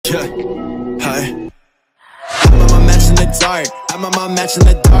Yeah, hi. I'm on my match in the dark. I'm on my match in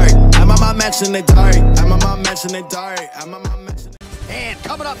the dark. I'm on my match in the dark. I'm on my match in the dark. I'm on my match in the dark. And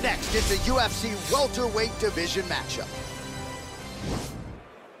coming up next, it's a UFC welterweight division matchup.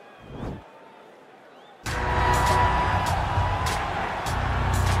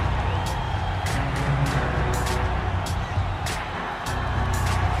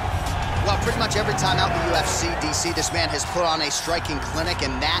 Pretty much every time out in the UFC, DC, this man has put on a striking clinic,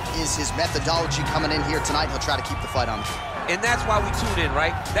 and that is his methodology coming in here tonight. He'll try to keep the fight on. And that's why we tune in,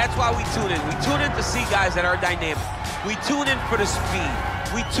 right? That's why we tune in. We tune in to see guys that are dynamic. We tune in for the speed.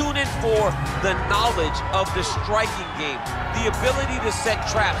 We tune in for the knowledge of the striking game, the ability to set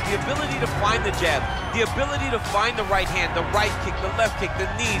traps, the ability to find the jab, the ability to find the right hand, the right kick, the left kick, the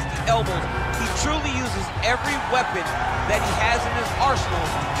knees, the elbows. He truly uses every weapon that he has in his arsenal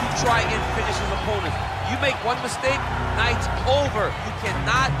to try and finish his opponent. You make one mistake, night's over. You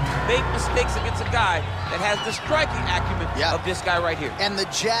cannot make mistakes against a guy that has the striking acumen of this guy right here. And the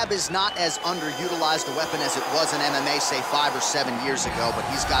jab is not as underutilized a weapon as it was in MMA, say 5 or 7 years ago, but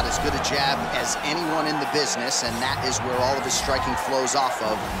he's got as good a jab as anyone in the business, and that is where all of his striking flows off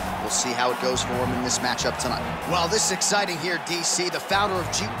of. We'll see how it goes for him in this matchup tonight. Well, this is exciting here, DC. The founder of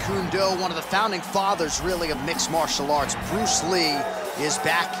Jeet Kune Do, one of the founding fathers, really, of mixed martial arts, Brucelee, is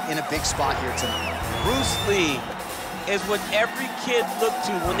back in a big spot here tonight. Brucelee is what every kid looked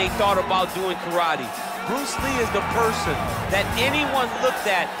to when they thought about doing karate. Brucelee is the person that anyone looked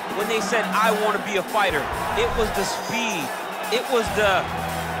at when they said, I want to be a fighter. It was the speed. It was the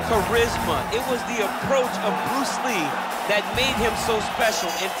charisma. It was the approach of Brucelee that made him so special.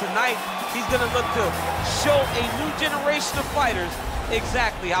 And tonight, he's going to look to show a new generation of fighters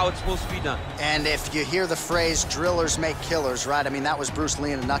exactly how it's supposed to be done. And if you hear the phrase, drillers make killers, right? I mean, that was Bruce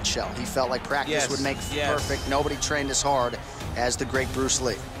Lee in a nutshell. He felt like practice would make perfect. Nobody trained as hard as the great Bruce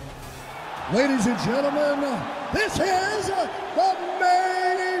Lee. Ladies and gentlemen, this is the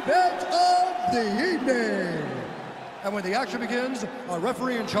main event of the evening. And when the action begins, our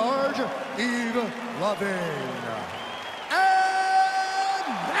referee in charge, Yves Man. And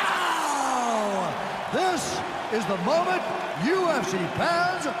now, this is the moment UFC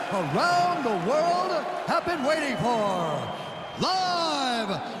fans around the world have been waiting for.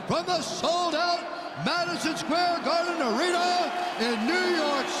 Live from the sold-out Madison Square Garden Arena in New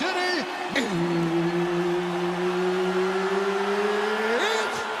York City,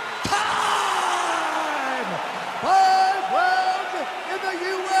 it's time! 5 rounds in the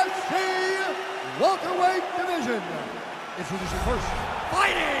UFC welterweight division. Introducing first,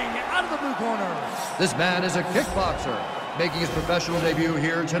 fighting out of the blue corner. This man is a kickboxer, making his professional debut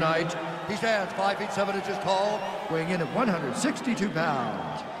here tonight. He stands 5 feet 7 inches tall, weighing in at 162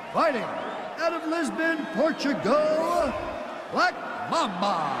 pounds. Fighting out of Lisbon, Portugal, Black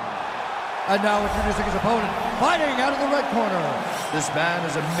Mamba. And now introducing his opponent, fighting out of the red corner. This man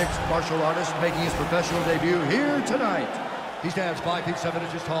is a mixed martial artist, making his professional debut here tonight. He stands 5 feet 7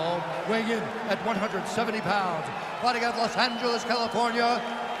 inches tall, weighing in at 170 pounds. Fighting out of Los Angeles, California,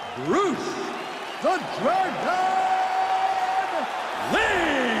 Bruce the Dragon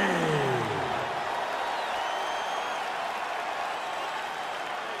Lee!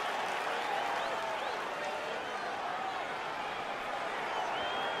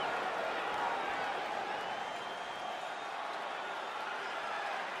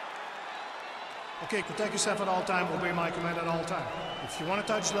 Okay, protect yourself at all time, obey my command at all time. If you want to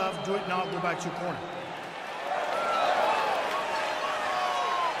touch left, do it now, go back to your corner.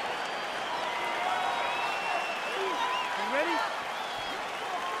 You ready? Are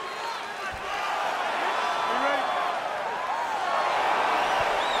you ready?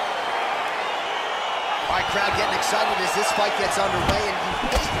 All right, crowd getting excited as this fight gets underway, and you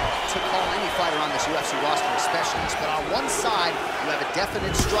hate to call any fighter on this UFC roster a specialist, but on one side, you have a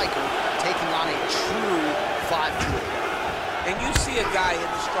definite striker taking on a true 5-tool. And you see a guy in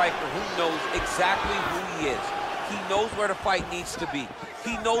the striker who knows exactly who he is. He knows where the fight needs to be.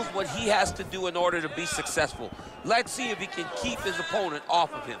 He knows what he has to do in order to be successful. Let's see if he can keep his opponent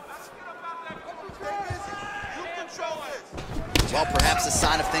off of him. Well, perhaps a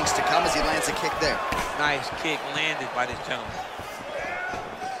sign of things to come as he lands a kick there. Nice kick landed by this gentleman.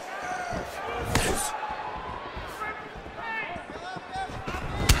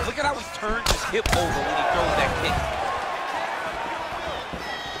 Look at how he turns his hip over when he throws that kick.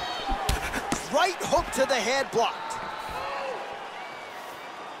 Right hook to the head, blocked.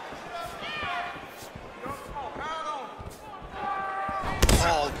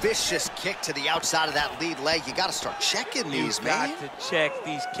 Oh, vicious kick to the outside of that lead leg. You got to start checking these, man. You got to check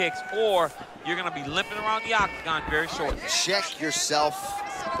these kicks, or you're going to be limping around the octagon very shortly. Check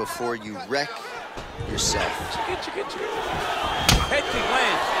yourself before you wreck yourself. Head kick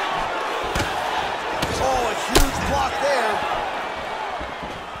lands. Oh, a huge block there.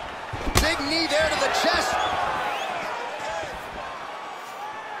 Big knee there to the chest.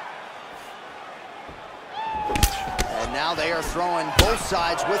 And now they are throwing both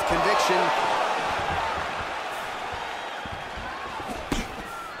sides with conviction.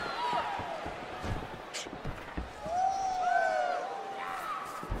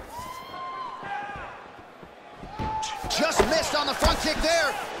 Just missed on the front kick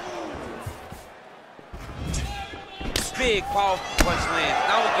there. Big, powerful punch lands.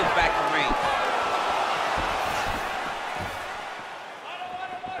 Now he gets back in range.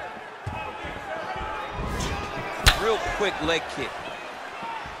 Real quick leg kick.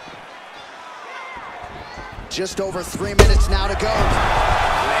 Just over 3 minutes now to go.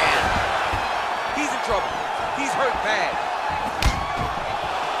 Man, he's in trouble. He's hurt bad.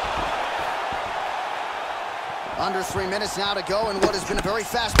 Under 3 minutes now to go in what has been a very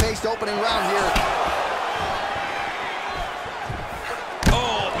fast-paced opening round here.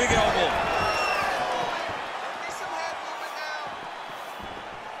 Oh, big elbow.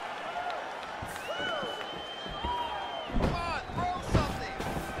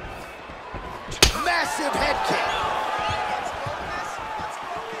 Massive head kick.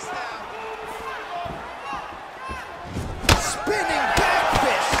 Spinning back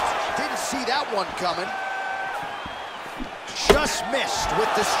fist. Didn't see that one coming. Just missed with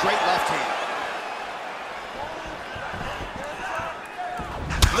the straight left hand.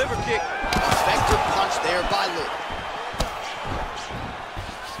 Liver kick. Effective punch there by Lee.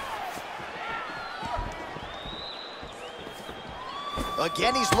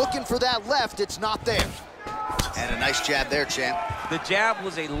 Again, he's looking for that left. It's not there. And a nice jab there, champ. The jab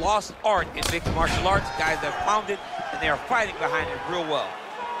was a lost art in mixed martial arts. Guys have found it, and they are fighting behind it real well.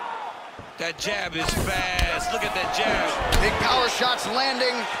 That jab is fast. Look at that jab. Big power shots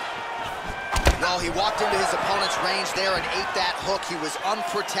landing. Well, he walked into his opponent's range there and ate that hook. He was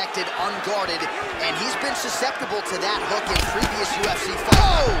unprotected, unguarded, and he's been susceptible to that hook in previous UFC fights.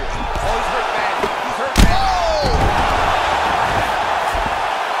 Oh! Oh, he's hurt bad. He's hurt bad. Oh!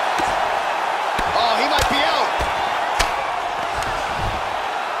 Oh, he might be out.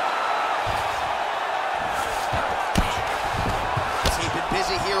 Keeping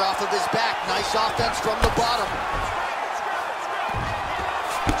busy here off of his back. Nice offense from the bottom.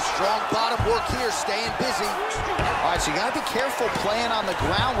 Strong bottom work here, staying busy. All right, so you got to be careful playing on the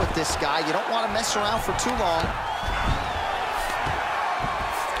ground with this guy. You don't want to mess around for too long.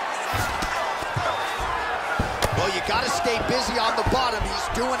 Well, you got to stay busy on the bottom. He's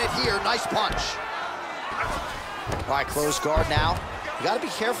doing it here. Nice punch. All right, closed guard now. You got to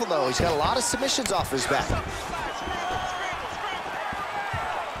be careful, though. He's got a lot of submissions off his back.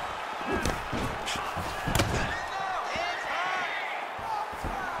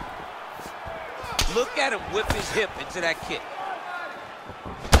 Look at him whip his hip into that kick.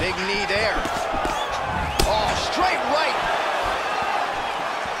 Big knee there. Oh, straight right.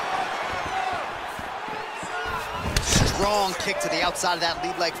 Strong kick to the outside of that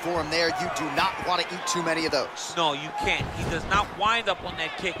lead leg for him there. You do not want to eat too many of those. No, you can't. He does not wind up on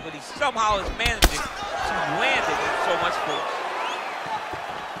that kick, but he somehow is managing to land it with so much force.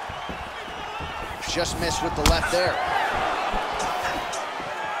 Just missed with the left there.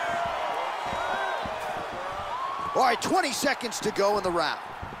 All right, 20 seconds to go in the round.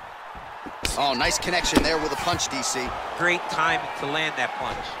 Oh, nice connection there with a punch, DC. Great timing to land that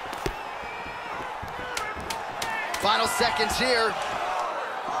punch. Final seconds here.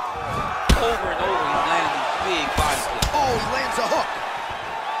 Over and over, he's landing these big body kicks. Oh, he lands a hook.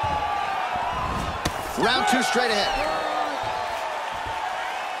 Round two straight ahead.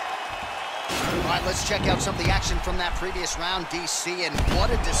 All right, let's check out some of the action from that previous round, DC, and what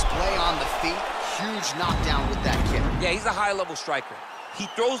a display on the feet. Huge knockdown with that kick. Yeah, he's a high-level striker. He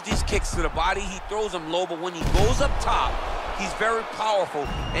throws these kicks to the body, he throws them low, but when he goes up top, he's very powerful,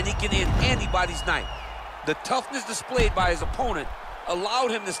 and he can end anybody's night. The toughness displayed by his opponent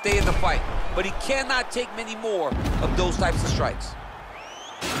allowed him to stay in the fight, but he cannot take many more of those types of strikes.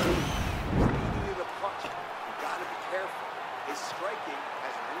 His striking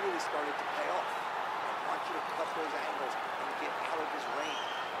has really started to pay off. I want you to cut those angles and get out of his range.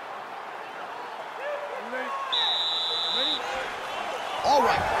 All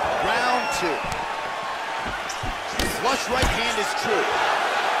right, round two. Flush right hand is true.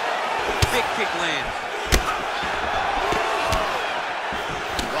 Big kick lands.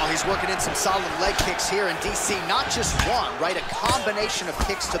 Well, he's working in some solid leg kicks here in DC. Not just one, right? A combination of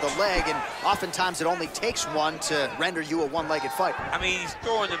kicks to the leg, and oftentimes it only takes one to render you a one-legged fight. I mean, he's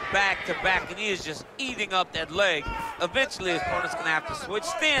throwing it back to back, and he is just eating up that leg. Eventually, his opponent's gonna have to switch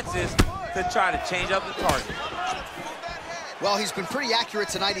stances to try to change up the target. Well, he's been pretty accurate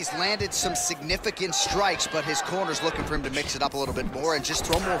tonight. He's landed some significant strikes, but his corner's looking for him to mix it up a little bit more and just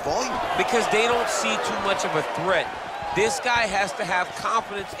throw more volume. Because they don't see too much of a threat. This guy has to have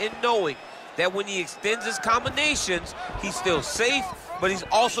confidence in knowing that when he extends his combinations, he's still safe, but he's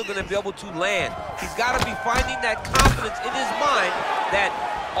also gonna be able to land. He's gotta be finding that confidence in his mind that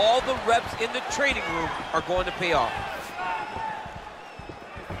all the reps in the training room are going to pay off.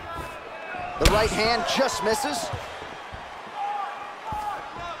 The right hand just misses.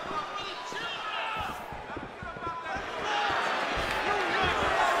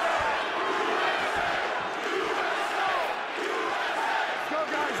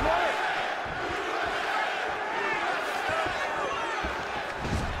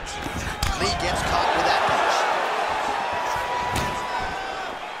 Lee gets caught with that punch.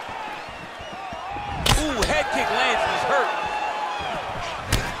 Ooh, head kick lands, he's hurt.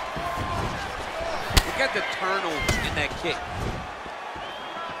 Look at the turnover in that kick.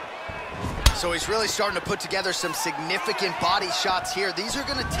 So he's really starting to put together some significant body shots here. These are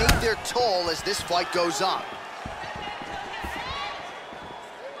gonna take their toll as this fight goes on.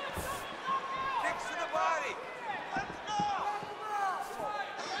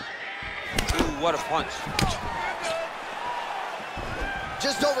 Ooh, what a punch.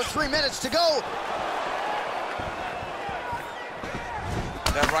 Just over 3 minutes to go.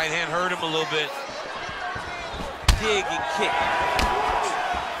 That right hand hurt him a little bit. Dig and kick.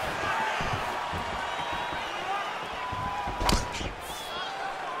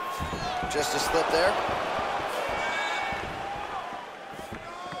 Just a slip there.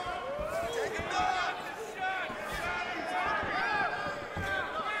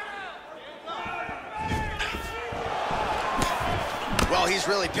 Well, he's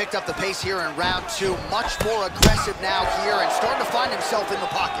really picked up the pace here in round 2. Much more aggressive now here and starting to find himself in the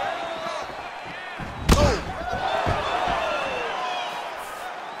pocket. Oh!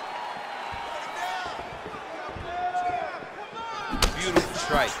 Beautiful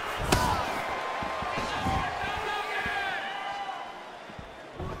strike.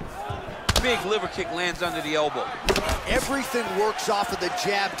 Big liver kick lands under the elbow. Everything works off of the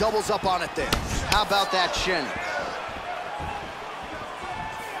jab, doubles up on it there. How about that shin?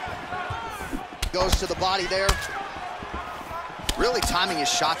 Goes to the body there. Really timing his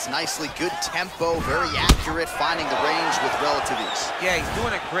shots nicely. Good tempo, very accurate, finding the range with relative ease. Yeah, he's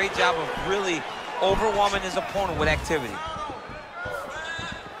doing a great job of really overwhelming his opponent with activity.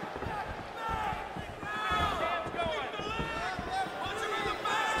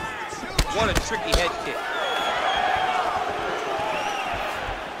 What a tricky head kick.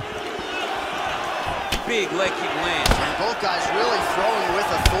 Big leg kick lands. And both guys really throwing with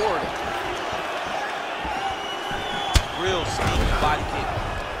authority. Real sneaky body kick.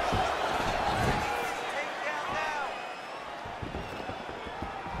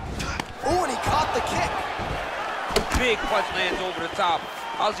 Oh, and he caught the kick. Big punch lands over the top.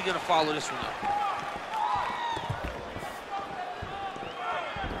 How's he gonna follow this one up?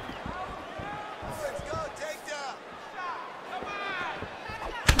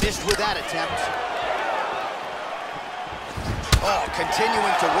 Missed with that attempt. Oh,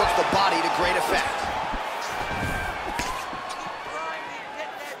 continuing to work the body to great effect.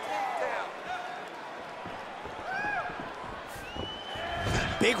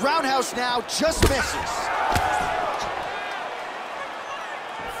 Big roundhouse now, just misses.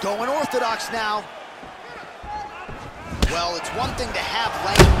 Going orthodox now. Well, it's one thing to have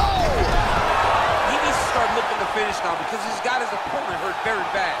length. Oh! He needs to start looking to finish now because he's got his opponent hurt very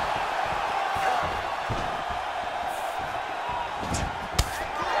bad.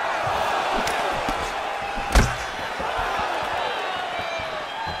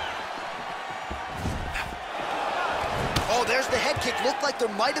 Oh, there's the head kick. Looked like there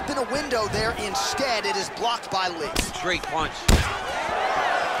might have been a window there. Instead, it is blocked by Lee. Great punch.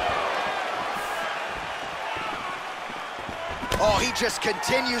 Oh, he just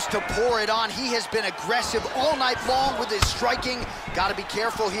continues to pour it on. He has been aggressive all night long with his striking. Got to be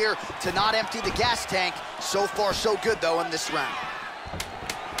careful here to not empty the gas tank. So far, so good, though, in this round.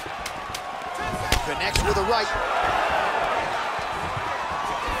 Connects with a right.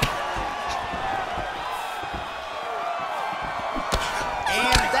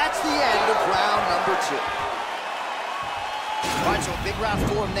 And that's the end of round number 2. All right, So a big round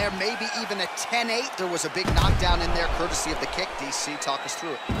for him there, maybe even a 10-8. There was a big knockdown in there, courtesy of the kick. DC, talk us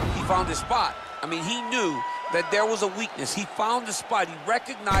through it. He found his spot. I mean, he knew that there was a weakness. He found the spot. He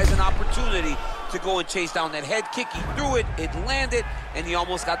recognized an opportunity to go and chase down that head kick. He threw it, it landed, and he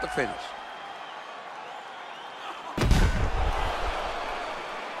almost got the finish.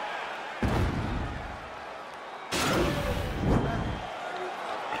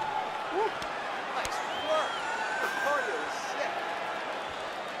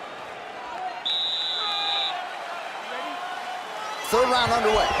 Third round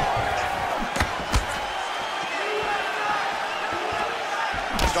underway.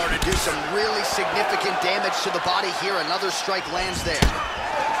 Starting to do some really significant damage to the body here. Another strike lands there.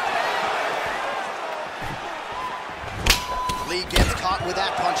 Lee gets caught with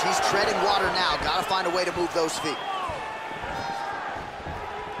that punch. He's treading water now. Got to find a way to move those feet.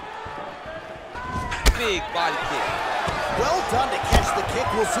 Big body kick. Well done to catch the kick.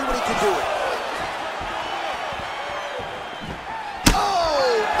 We'll see what he can do with it.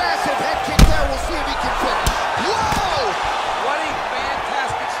 Massive head kick there. We'll see if he can finish. Whoa! What a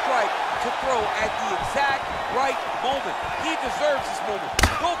fantastic strike to throw at the exact right moment. He deserves this moment.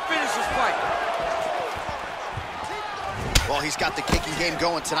 Go finish his fight. Well, he's got the kicking game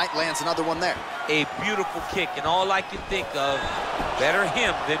going tonight. Lands another one there. A beautiful kick, and all I can think of, better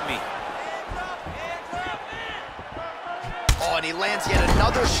him than me. Oh, and he lands yet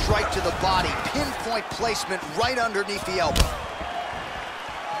another strike to the body. Pinpoint placement right underneath the elbow.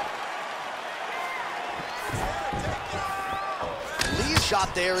 Lee's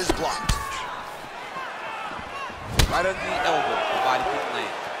shot there is blocked. Right under the elbow, the body kick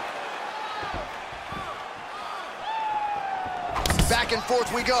lands. Back and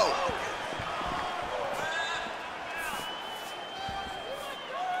forth we go.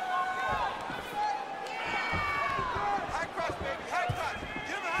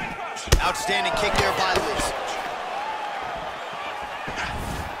 Outstanding kick there by Lee.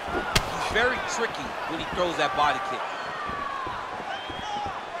 He's very tricky when he throws that body kick.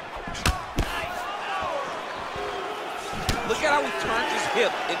 Look at how he turns his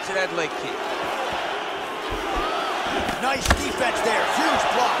hip into that leg kick. Nice defense there, huge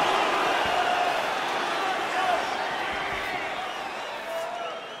block.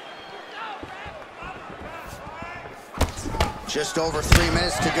 Just over 3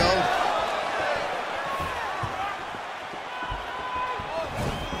 minutes to go.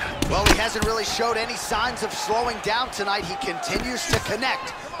 Well, he hasn't really showed any signs of slowing down tonight. He continues to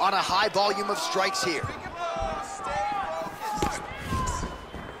connect on a high volume of strikes here.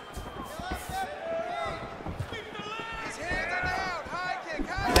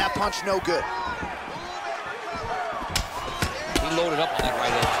 That punch no good. He loaded up on that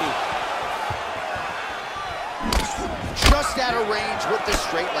right hand, too. Just out of range with the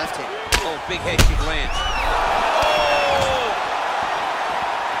straight left hand. Oh, big head kick lands. Oh!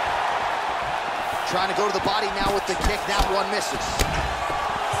 Trying to go to the body now with the kick. That one misses.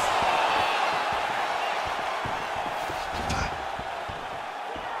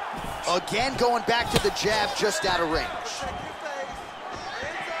 Again, going back to the jab, just out of range.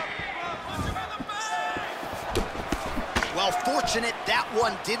 Well, fortunate that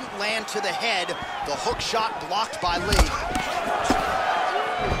one didn't land to the head. The hook shot blocked by Lee.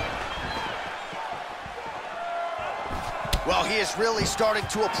 Well, he is really starting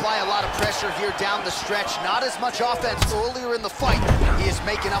to apply a lot of pressure here down the stretch. Not as much offense earlier in the fight. He is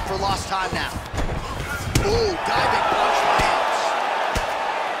making up for lost time now. Ooh, diving punch lands.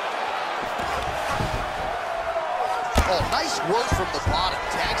 Oh, nice work from the bottom.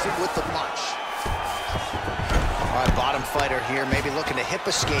 Tags him with the punch. All right, bottom fighter here, maybe looking to hip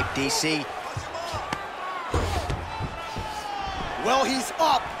escape, DC. Well, he's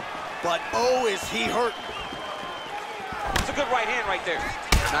up, but oh, is he hurting. It's a good right hand right there.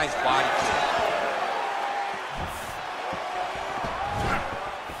 Nice body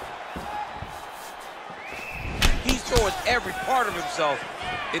kick. He's throwing every part of himself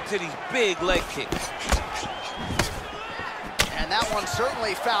into these big leg kicks. And that one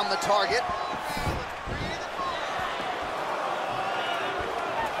certainly found the target.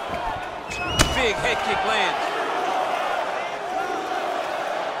 Big head kick lands.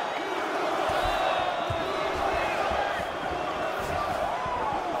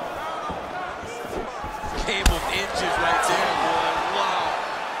 Came of inches right there, boy. Wow.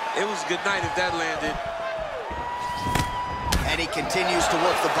 It was a good night if that landed. And he continues to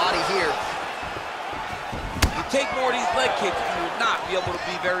work the body here. You take more of these leg kicks, you will not be able to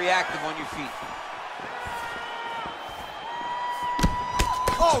be very active on your feet.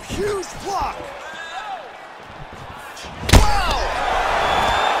 Oh, huge block. Wow!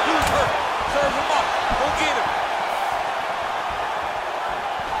 He's hurt. Serve him up. Go get him.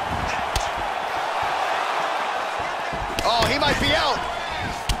 Oh, he might be out.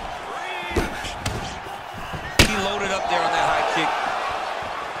 He loaded up there on that high kick.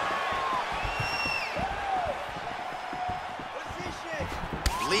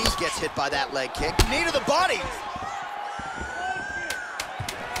 Lee gets hit by that leg kick. Knee to the body.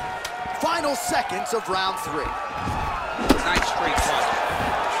 Final seconds of round 3. Nice straight punch.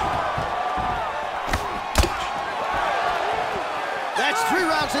 That's 3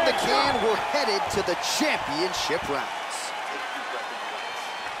 rounds in the can. We're headed to the championship rounds.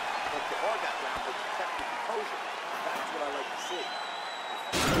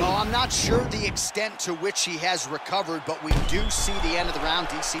 Well, I'm not sure the extent to which he has recovered, but we do see the end of the round.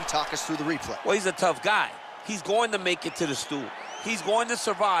 DC, talk us through the replay. Well, he's a tough guy. He's going to make it to the stool. He's going to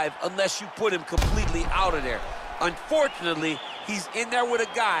survive unless you put him completely out of there. Unfortunately, he's in there with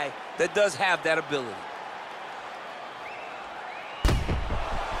a guy that does have that ability.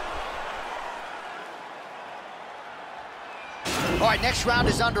 All right, next round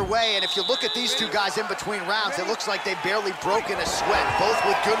is underway, and if you look at these two guys in between rounds, it looks like they've barely broken a sweat. Both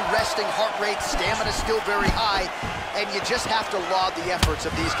with good resting heart rates, stamina still very high, and you just have to laud the efforts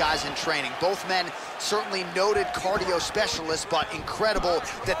of these guys in training. Both men certainly noted cardio specialists, but incredible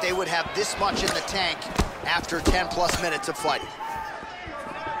that they would have this much in the tank after 10+ minutes of fighting.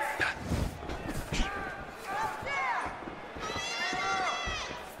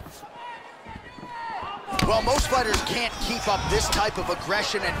 Well, most fighters can't keep up this type of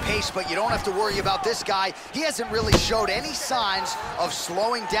aggression and pace, but you don't have to worry about this guy. He hasn't really showed any signs of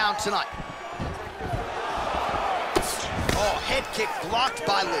slowing down tonight. Oh, head kick blocked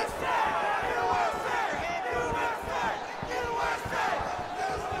by Lee.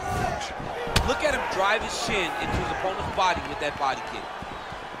 Look at him drive his shin into his opponent's body with that body kick.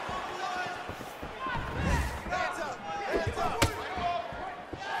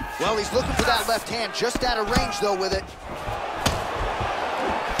 Well, he's looking for that left hand, just out of range, though, with it.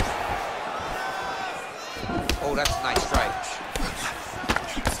 Oh, that's a nice strike.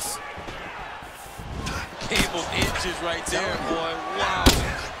 Game of inches right there, boy. Wow.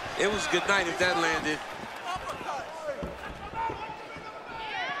 It was good night if that landed.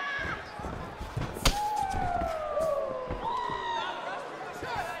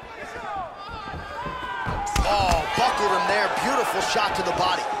 Oh, buckled him there. Beautiful shot to the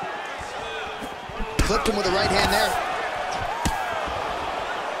body. Clipped him with the right hand there.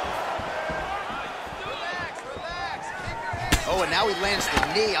 Oh, and now he lands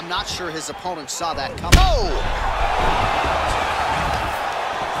the knee. I'm not sure his opponent saw that coming. Oh!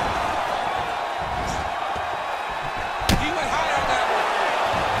 He went high on that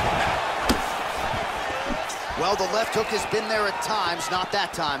Well, the left hook has been there at times, not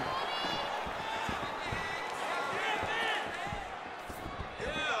that time.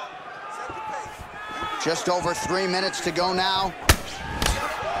 Just over 3 minutes to go now.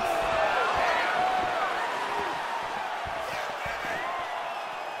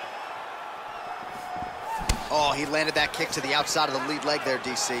 Oh, he landed that kick to the outside of the lead leg there,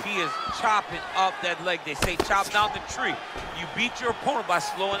 DC. He is chopping up that leg. They say chop down the tree. You beat your opponent by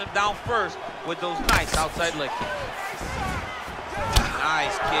slowing him down first with those nice outside leg kicks.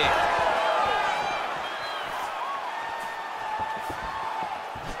 Nice kick.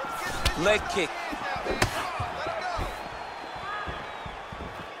 Leg kick.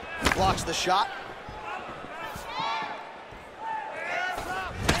 Blocks the shot.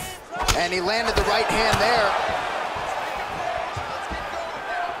 And he landed the right hand there.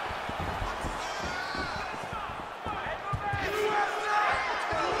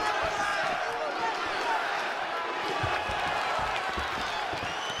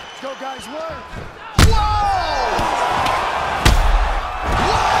 Let's go, guys, work. Whoa!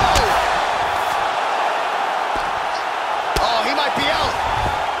 Whoa! Oh, he might be out.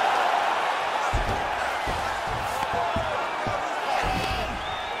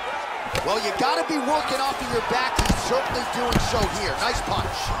 Well, you gotta be working off of your back. He's certainly doing so here. Nice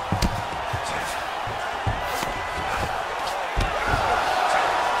punch.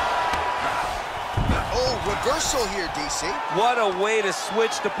 Oh, reversal here, DC. What a way to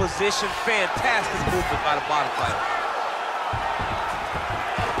switch the position. Fantastic movement by the bottom fighter.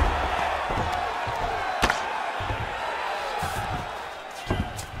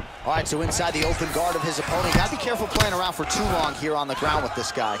 All right, so inside the open guard of his opponent. You gotta be careful playing around for too long here on the ground with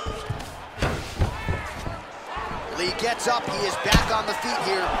this guy. Lee gets up. He is back on the feet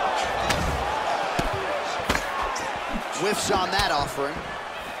here. Whiffs on that offering.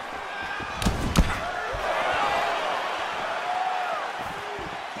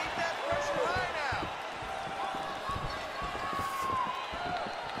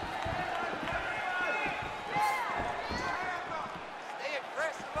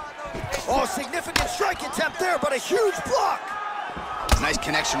 Oh, significant strike attempt there, but a huge block. Nice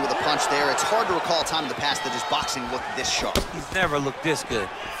connection with a punch there. It's hard to recall a time in the past that his boxing looked this sharp. He's never looked this good.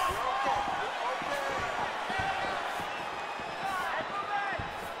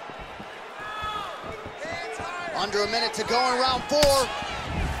 Under a minute to go in round 4.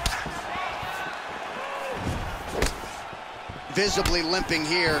 Visibly limping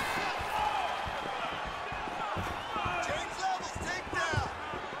here.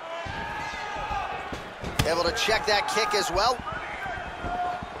 Able to check that kick as well.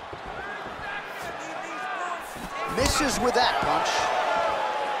 Misses with that punch.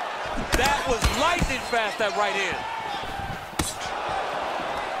 That was lightning fast, that right hand.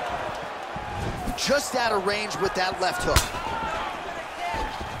 Just out of range with that left hook.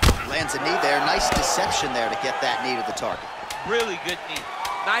 Lands a knee there. Nice deception there to get that knee to the target. Really good knee.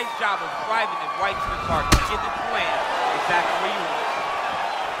 Nice job of driving it right to the target. Get it to land exactly where you want it.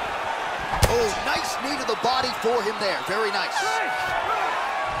 Oh, nice knee to the body for him there. Very nice.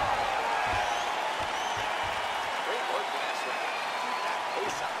 Great work, Master. Keep that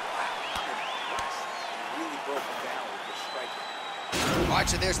pace up. Wow, I'm impressed. Really broke him down with his striking. All right,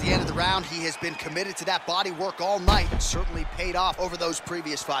 so there's the end of the round. He has been committed to that body work all night. Certainly paid off over those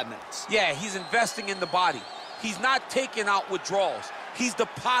previous 5 minutes. Yeah, he's investing in the body. He's not taking out withdrawals. He's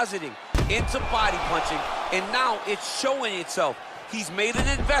depositing into body punching, and now it's showing itself. He's made an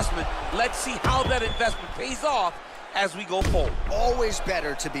investment. Let's see how that investment pays off as we go forward. Always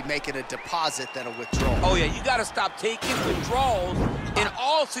better to be making a deposit than a withdrawal. Oh, yeah, you got to stop taking withdrawals in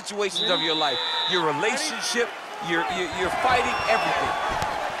all situations of your life. Your relationship, you're fighting everything.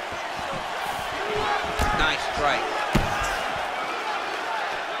 Nice strike.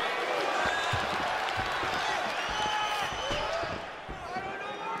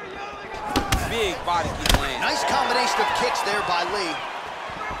 Big body kick land. Nice combination of kicks there by Lee.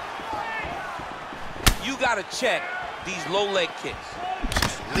 You got to check these low leg kicks.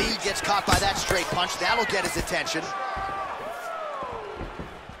 Lee gets caught by that straight punch. That'll get his attention.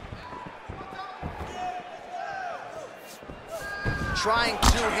 Trying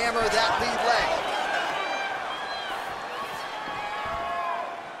to hammer that lead leg.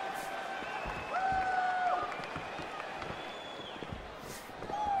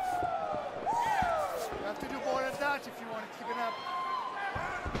 You have to do more than that if you want to keep it up.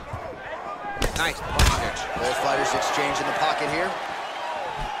 Nice punch there. Both fighters exchange in the pocket here.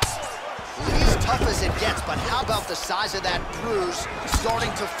 Lee's tough as it gets, but how about the size of that bruise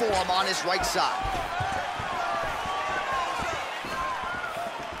starting to form on his right side?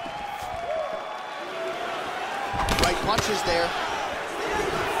 Right punches there.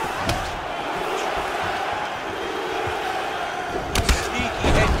 Sneaky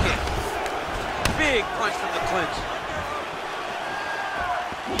head kick. Big punch from the clinch.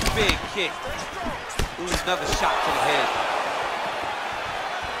 Big kick. Ooh, another shot to the head.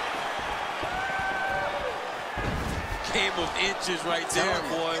 Game of inches right there,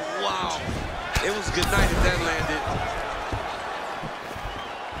 boy. Wow. It was good night if that landed.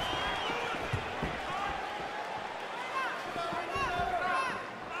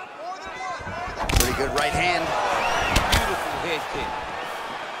 Pretty good right hand. Beautiful head kick.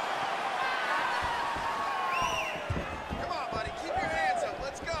 Come on, buddy. Keep your hands up.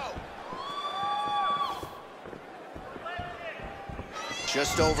 Let's go.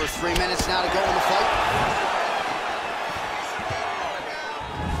 Just over 3 minutes now to go in the fight.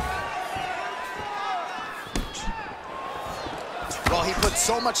 Well, he put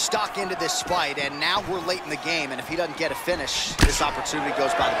so much stock into this fight, and now we're late in the game, and if he doesn't get a finish, this opportunity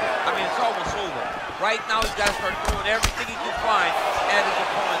goes by the board. I mean, it's almost over. Right now, he's got to start throwing everything he can find at his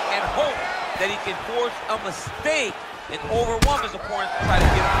opponent and hope that he can force a mistake and overwhelm his opponent to try to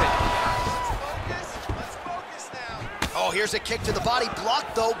get a finish. Let's focus now. Oh, here's a kick to the body,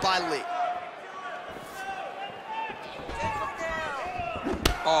 blocked, though, by Lee.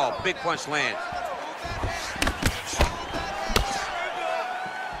 Oh, big punch lands.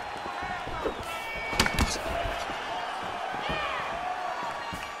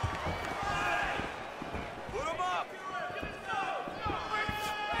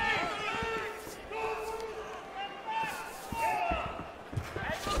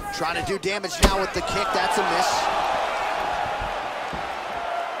 Trying to do damage now with the kick. That's a miss.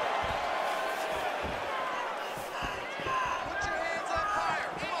 Put your hands up higher.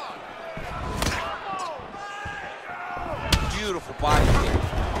 Come on. Beautiful body kick.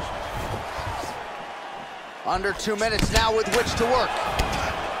 Under 2 minutes now with which to work.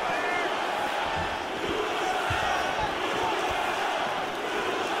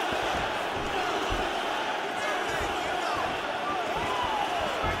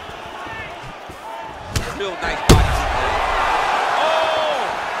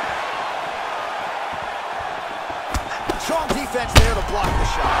 Strong defense there to block the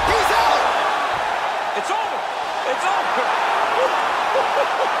shot. He's out! It's over. It's over.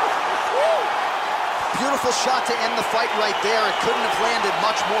 Beautiful shot to end the fight right there. It couldn't have landed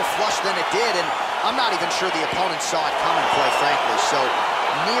much more flush than it did, and I'm not even sure the opponent saw it coming, quite frankly. So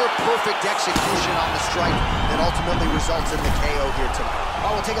near perfect execution on the strike that ultimately results in the KO here tonight.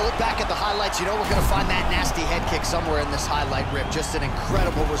 All right, we'll take a look back at the highlights. You know we're going to find that nasty head kick somewhere in this highlight rip. Just an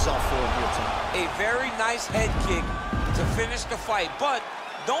incredible result for him here tonight. A very nice head kick to finish the fight, but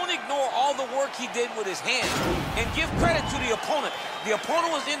don't ignore all the work he did with his hands, and give credit to the opponent. The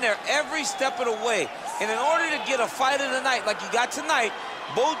opponent was in there every step of the way, and in order to get a fight of the night like you got tonight,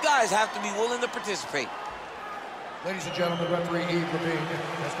 both guys have to be willing to participate. Ladies and gentlemen, referee Yip Man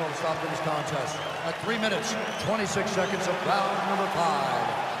has called a stop to this contest at 3 minutes, 26 seconds of round number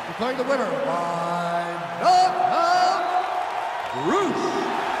 5. Declaring the winner by knockout, Bruce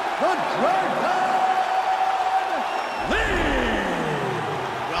the Dragon Lee!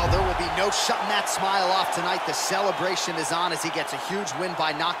 Well, there will be no shutting that smile off tonight. The celebration is on as he gets a huge win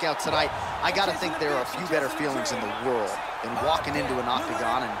by knockout tonight. I got to think there are a few better feelings in the world than walking into an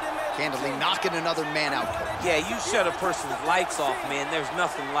octagon and candidly knocking another man out. Yeah, you shut a person's lights off, man. There's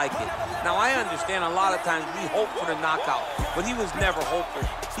nothing like it. Now, I understand a lot of times we hope for the knockout, but he was never hopeful.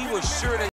 He was sure that